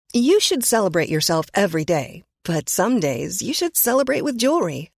You should celebrate yourself every day, but some days you should celebrate with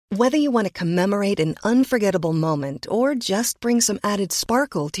jewelry. Whether you want to commemorate an unforgettable moment or just bring some added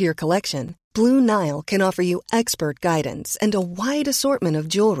sparkle to your collection, Blue Nile can offer you expert guidance and a wide assortment of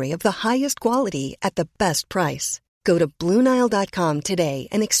jewelry of the highest quality at the best price. Go to BlueNile.com today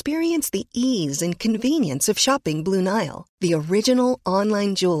and experience the ease and convenience of shopping Blue Nile, the original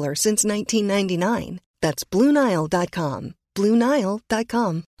online jeweler since 1999. That's BlueNile.com.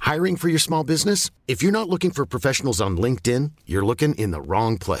 BlueNile.com. Hiring for your small business? If you're not looking for professionals on LinkedIn, you're looking in the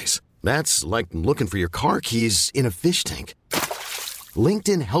wrong place. That's like looking for your car keys in a fish tank.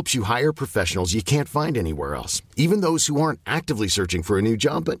 LinkedIn helps you hire professionals you can't find anywhere else, even those who aren't actively searching for a new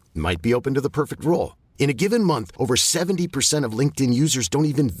job but might be open to the perfect role. In a given month, over 70% of LinkedIn users don't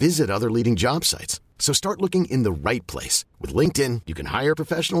even visit other leading job sites. So start looking in the right place. With LinkedIn, you can hire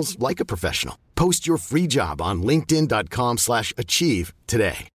professionals like a professional. Post your free job on linkedin.com/achieve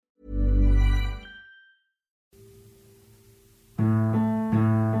today.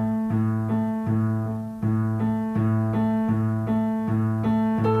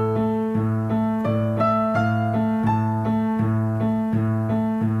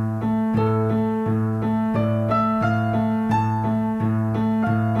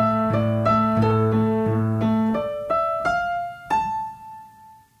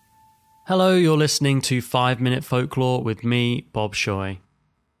 Hello, you're listening to 5 Minute Folklore with me, Bob Shoy.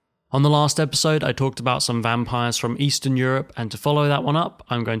 On the last episode, I talked about some vampires from Eastern Europe, and to follow that one up,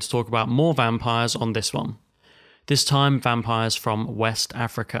 I'm going to talk about more vampires on this one. This time, vampires from West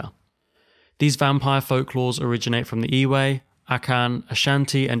Africa. These vampire folklores originate from the Iwe, Akan,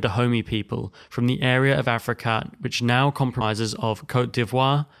 Ashanti and Dahomey people from the area of Africa which now comprises of Côte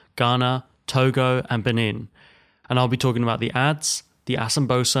d'Ivoire, Ghana, Togo and Benin. And I'll be talking about the Ads, the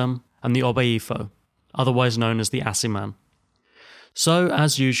Asambosam, and the Obaifo, otherwise known as the Asiman. So,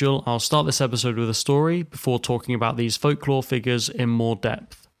 as usual, I'll start this episode with a story before talking about these folklore figures in more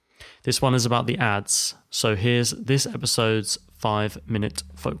depth. This one is about the Ads, so here's this episode's 5 Minute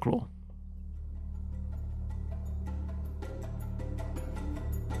Folklore.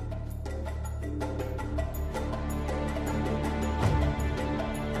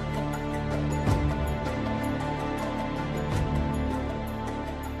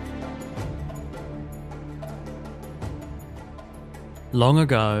 Long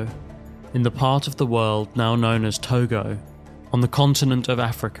ago, in the part of the world now known as Togo, on the continent of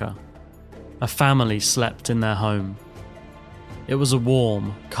Africa, a family slept in their home. It was a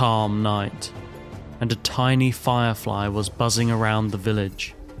warm, calm night, and a tiny firefly was buzzing around the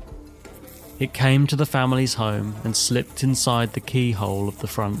village. It came to the family's home and slipped inside the keyhole of the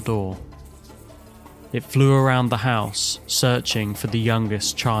front door. It flew around the house, searching for the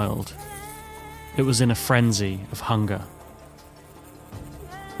youngest child. It was in a frenzy of hunger.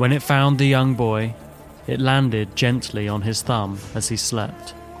 When it found the young boy, it landed gently on his thumb as he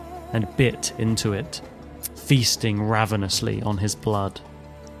slept, and bit into it, feasting ravenously on his blood.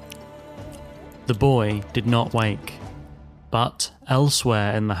 The boy did not wake, but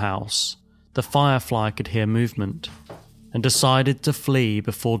elsewhere in the house, the firefly could hear movement, and decided to flee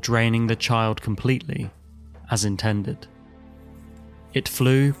before draining the child completely, as intended. It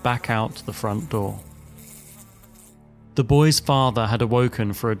flew back out the front door. The boy's father had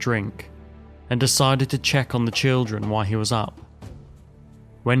awoken for a drink and decided to check on the children while he was up.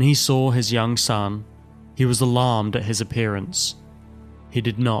 When he saw his young son, he was alarmed at his appearance. He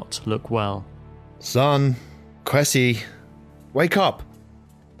did not look well. Son, Kwesi, wake up!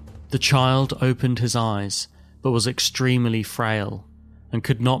 The child opened his eyes, but was extremely frail and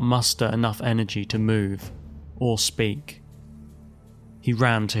could not muster enough energy to move or speak. He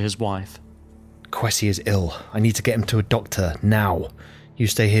ran to his wife. Kwesi is ill. I need to get him to a doctor, now. You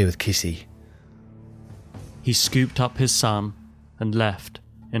stay here with Kissy. He scooped up his son and left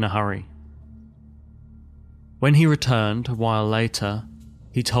in a hurry. When he returned a while later,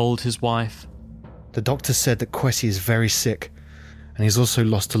 he told his wife, The doctor said that Kwesi is very sick, and he's also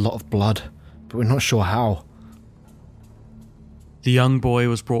lost a lot of blood, but we're not sure how. The young boy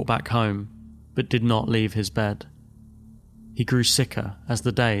was brought back home, but did not leave his bed. He grew sicker as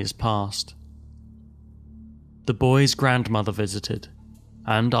the days passed. The boy's grandmother visited,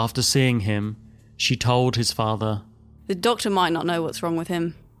 and after seeing him, she told his father, The doctor might not know what's wrong with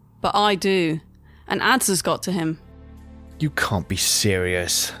him, but I do, and Ads has got to him. You can't be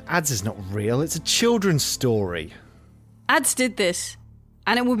serious. Ads is not real, it's a children's story. Ads did this,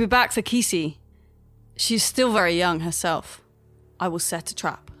 and it will be back for Kisi. She's still very young herself. I will set a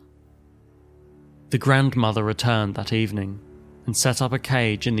trap. The grandmother returned that evening and set up a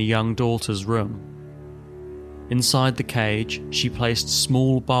cage in the young daughter's room. Inside the cage, she placed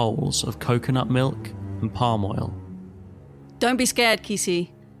small bowls of coconut milk and palm oil. Don't be scared,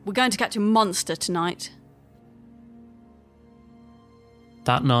 Kisi. We're going to catch a monster tonight.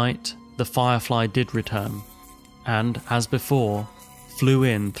 That night, the firefly did return, and, as before, flew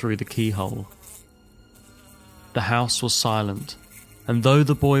in through the keyhole. The house was silent, and though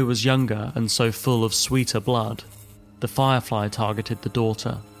the boy was younger and so full of sweeter blood, the firefly targeted the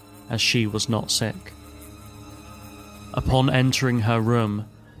daughter, as she was not sick. Upon entering her room,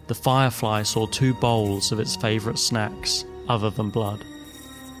 the firefly saw 2 bowls of its favourite snacks other than blood: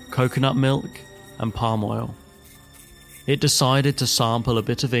 coconut milk and palm oil. It decided to sample a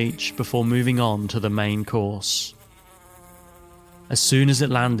bit of each before moving on to the main course. As soon as it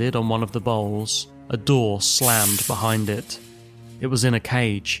landed on one of the bowls, a door slammed behind it. It was in a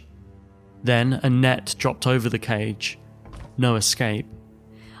cage. Then a net dropped over the cage. No escape.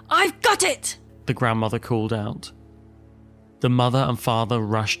 I've got it! The grandmother called out. The mother and father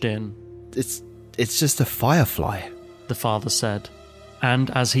rushed in. It's just a firefly, the father said. And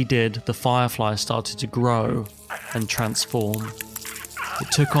as he did, the firefly started to grow and transform.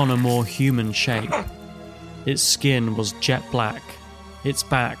 It took on a more human shape. Its skin was jet black, its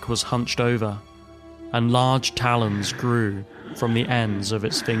back was hunched over, and large talons grew from the ends of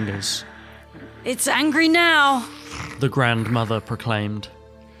its fingers. It's angry now, the grandmother proclaimed.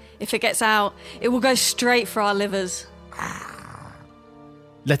 If it gets out, it will go straight for our livers.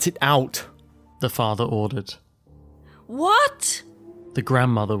 Let it out, the father ordered. What? The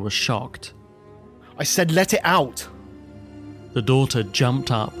grandmother was shocked. I said let it out. The daughter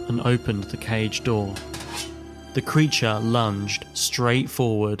jumped up and opened the cage door. The creature lunged straight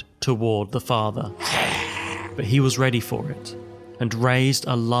forward toward the father, but he was ready for it and raised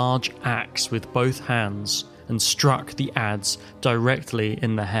a large axe with both hands and struck the adze directly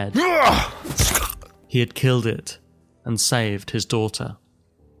in the head. He had killed it and saved his daughter.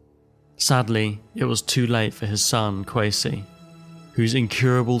 Sadly, it was too late for his son, Kwesi, whose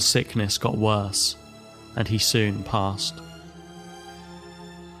incurable sickness got worse, and he soon passed.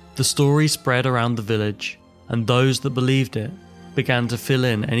 The story spread around the village, and those that believed it began to fill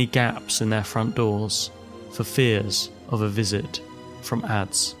in any gaps in their front doors for fears of a visit from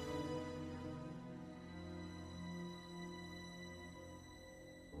adze.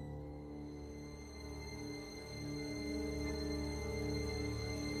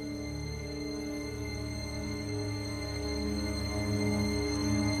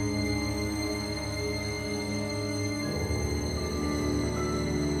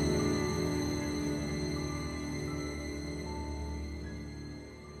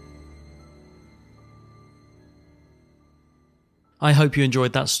 I hope you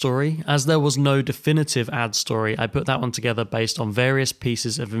enjoyed that story. As there was no definitive adze story, I put that one together based on various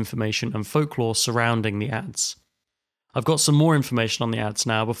pieces of information and folklore surrounding the adze. I've got some more information on the adze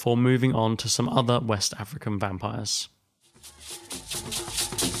now before moving on to some other West African vampires.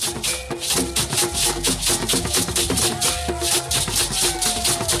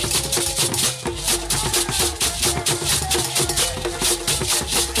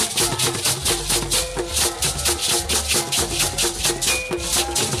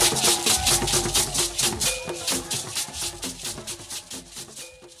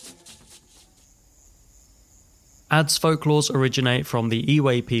 Adze folklores originate from the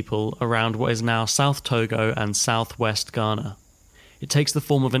Ewe people around what is now South Togo and southwest Ghana. It takes the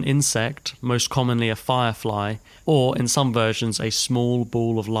form of an insect, most commonly a firefly, or in some versions a small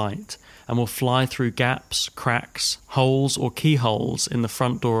ball of light, and will fly through gaps, cracks, holes or keyholes in the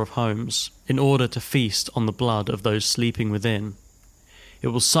front door of homes in order to feast on the blood of those sleeping within. It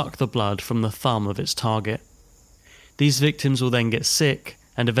will suck the blood from the thumb of its target. These victims will then get sick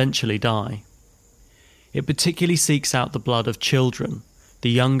and eventually die. It particularly seeks out the blood of children, the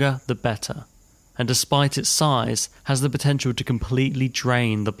younger the better, and despite its size, has the potential to completely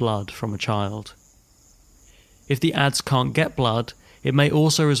drain the blood from a child. If the adze can't get blood, it may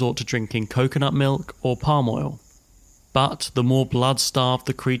also resort to drinking coconut milk or palm oil. But the more blood-starved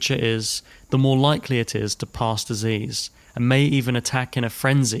the creature is, the more likely it is to pass disease, and may even attack in a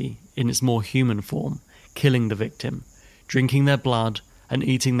frenzy in its more human form, killing the victim, drinking their blood, and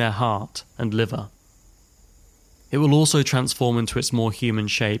eating their heart and liver. It will also transform into its more human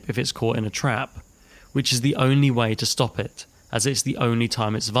shape if it's caught in a trap, which is the only way to stop it, as it's the only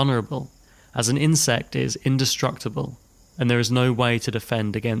time it's vulnerable, as an insect is indestructible, and there is no way to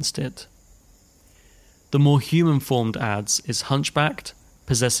defend against it. The more human-formed adze is hunchbacked,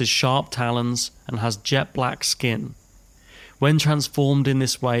 possesses sharp talons, and has jet black skin. When transformed in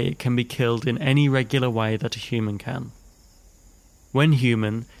this way, it can be killed in any regular way that a human can. When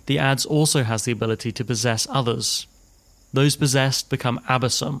human, the Adze also has the ability to possess others. Those possessed become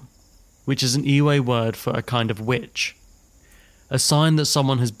Abasum, which is an Ewe word for a kind of witch. A sign that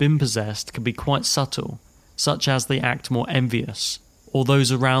someone has been possessed can be quite subtle, such as they act more envious, or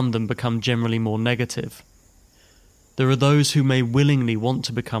those around them become generally more negative. There are those who may willingly want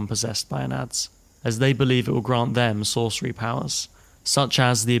to become possessed by an Adze, as they believe it will grant them sorcery powers, such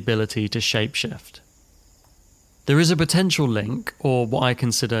as the ability to shapeshift. There is a potential link, or what I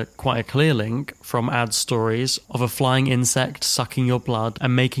consider quite a clear link, from Adze stories of a flying insect sucking your blood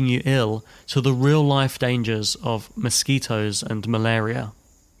and making you ill to the real-life dangers of mosquitoes and malaria.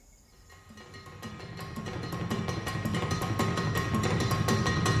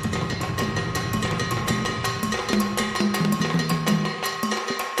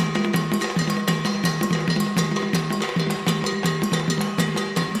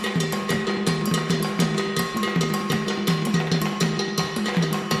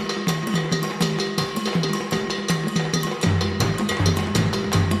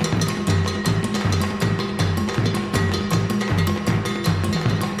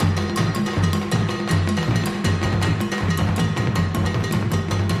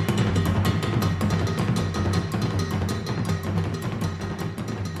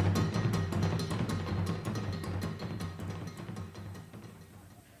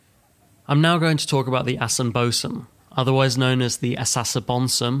 I'm now going to talk about the Asambosum, otherwise known as the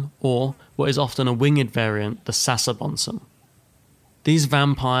Asasabonsum, or what is often a winged variant, the Sasabonsum. These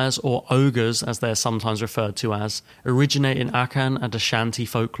vampires, or ogres as they are sometimes referred to as, originate in Akan and Ashanti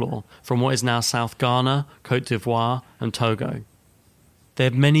folklore from what is now South Ghana, Côte d'Ivoire and Togo. They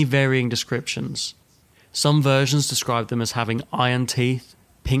have many varying descriptions. Some versions describe them as having iron teeth,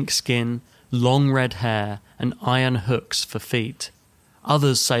 pink skin, long red hair and iron hooks for feet.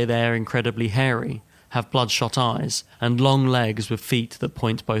 Others say they are incredibly hairy, have bloodshot eyes, and long legs with feet that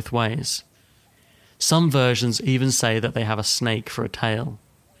point both ways. Some versions even say that they have a snake for a tail.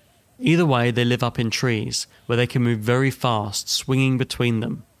 Either way, they live up in trees, where they can move very fast, swinging between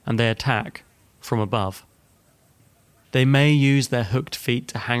them, and they attack from above. They may use their hooked feet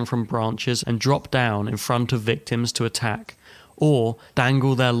to hang from branches and drop down in front of victims to attack, or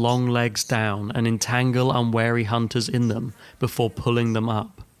dangle their long legs down and entangle unwary hunters in them before pulling them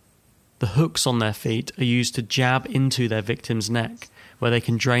up. The hooks on their feet are used to jab into their victim's neck, where they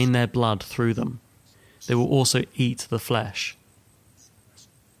can drain their blood through them. They will also eat the flesh.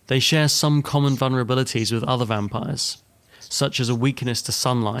 They share some common vulnerabilities with other vampires, such as a weakness to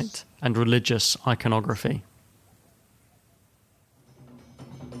sunlight and religious iconography.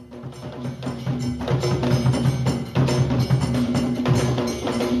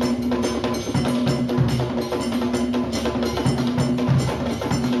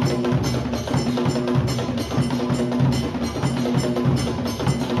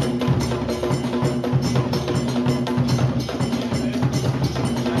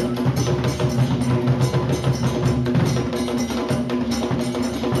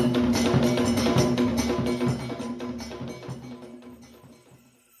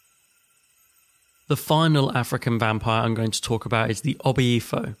 The final African vampire I'm going to talk about is the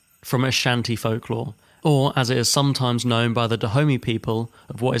Obeifo, from Ashanti folklore, or as it is sometimes known by the Dahomey people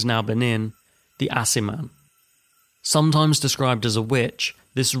of what is now Benin, the Asiman. Sometimes described as a witch,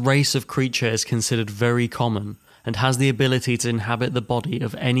 this race of creature is considered very common and has the ability to inhabit the body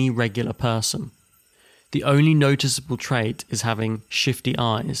of any regular person. The only noticeable trait is having shifty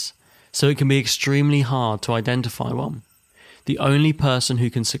eyes, so it can be extremely hard to identify one. The only person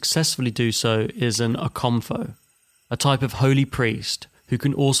who can successfully do so is an Okomfo, a type of holy priest who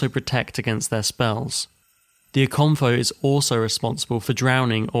can also protect against their spells. The Okomfo is also responsible for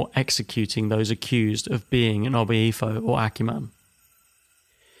drowning or executing those accused of being an Obeifo or Akiman.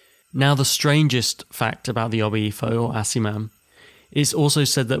 Now, the strangest fact about the Obeifo or Asiman is also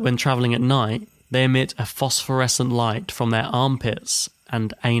said that when travelling at night, they emit a phosphorescent light from their armpits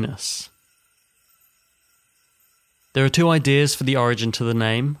and anus. There are two ideas for the origin to the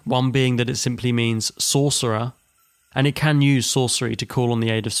name, one being that it simply means sorcerer, and it can use sorcery to call on the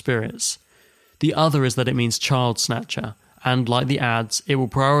aid of spirits. The other is that it means child snatcher, and like the Adze, it will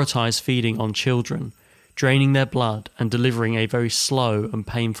prioritise feeding on children, draining their blood and delivering a very slow and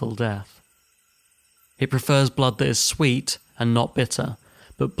painful death. It prefers blood that is sweet and not bitter,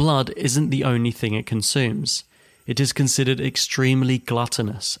 but blood isn't the only thing it consumes. It is considered extremely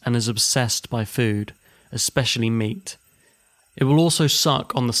gluttonous and is obsessed by food, especially meat. It will also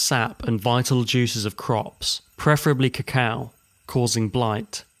suck on the sap and vital juices of crops, preferably cacao, causing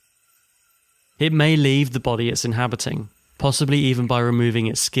blight. It may leave the body it's inhabiting, possibly even by removing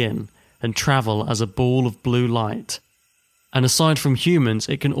its skin, and travel as a ball of blue light. And aside from humans,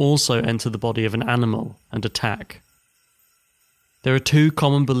 it can also enter the body of an animal and attack. There are two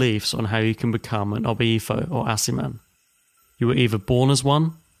common beliefs on how you can become an Obeifo or Asiman. You were either born as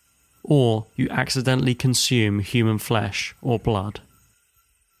one, or you accidentally consume human flesh or blood.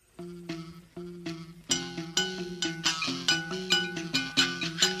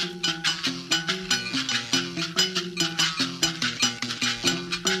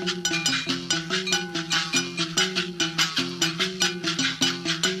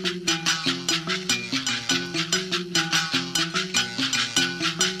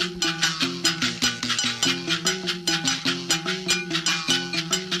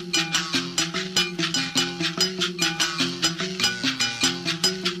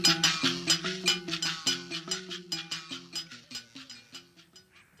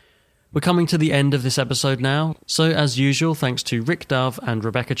 We're coming to the end of this episode now, so as usual, thanks to Rick Dove and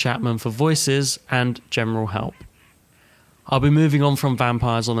Rebecca Chapman for voices and general help. I'll be moving on from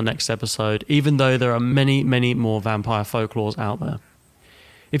vampires on the next episode, even though there are many, many more vampire folklores out there.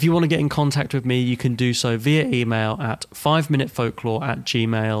 If you want to get in contact with me, you can do so via email at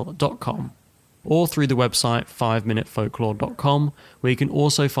 5minutefolklore@gmail.com or through the website 5minutefolklore.com, where you can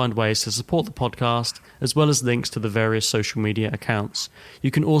also find ways to support the podcast, as well as links to the various social media accounts. You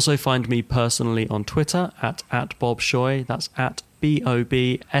can also find me personally on Twitter at @BobShoy, that's at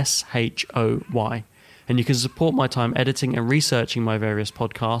BOBSHOY. And you can support my time editing and researching my various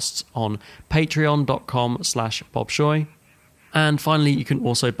podcasts on patreon.com/BobShoy. And finally, you can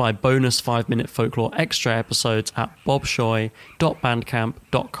also buy bonus 5 Minute Folklore extra episodes at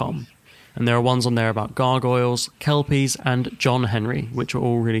bobshoy.bandcamp.com. And there are ones on there about gargoyles, kelpies, and John Henry, which are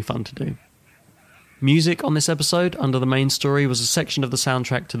all really fun to do. Music on this episode, under the main story, was a section of the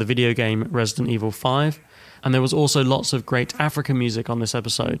soundtrack to the video game Resident Evil 5, and there was also lots of great African music on this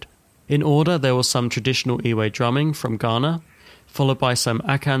episode. In order, there was some traditional Iwe drumming from Ghana, followed by some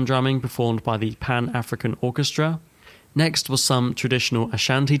Akan drumming performed by the Pan-African Orchestra. Next was some traditional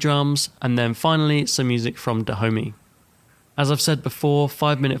Ashanti drums, and then finally some music from Dahomey. As I've said before,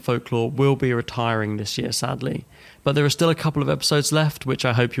 5 Minute Folklore will be retiring this year, sadly, but there are still a couple of episodes left, which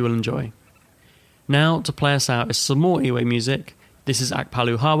I hope you will enjoy. Now, to play us out is some more Iwe music. This is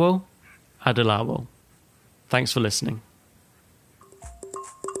Akpalu Hawo, Adelawo. Thanks for listening.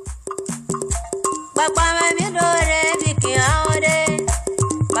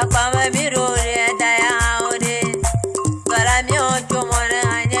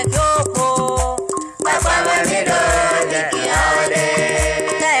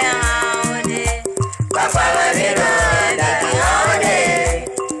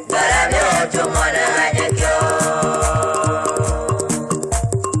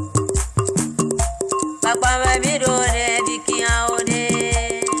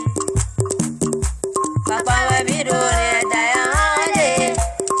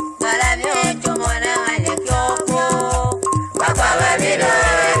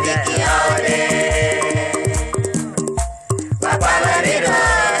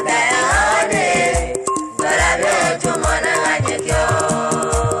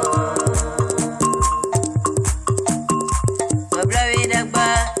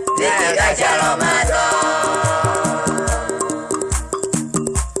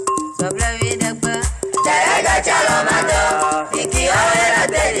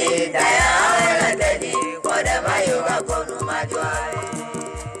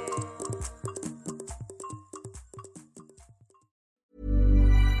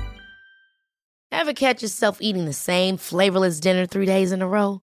 Ever catch yourself eating the same flavorless dinner 3 days in a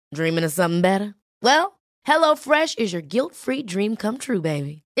row? Dreaming of something better? Well, HelloFresh is your guilt-free dream come true,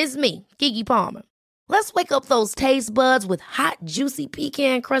 baby. It's me, Keke Palmer. Let's wake up those taste buds with hot, juicy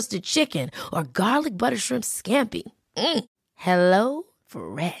pecan-crusted chicken or garlic butter shrimp scampi. Hello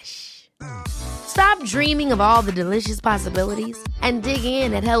Fresh. Stop dreaming of all the delicious possibilities and dig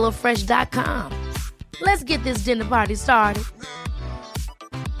in at HelloFresh.com. Let's get this dinner party started.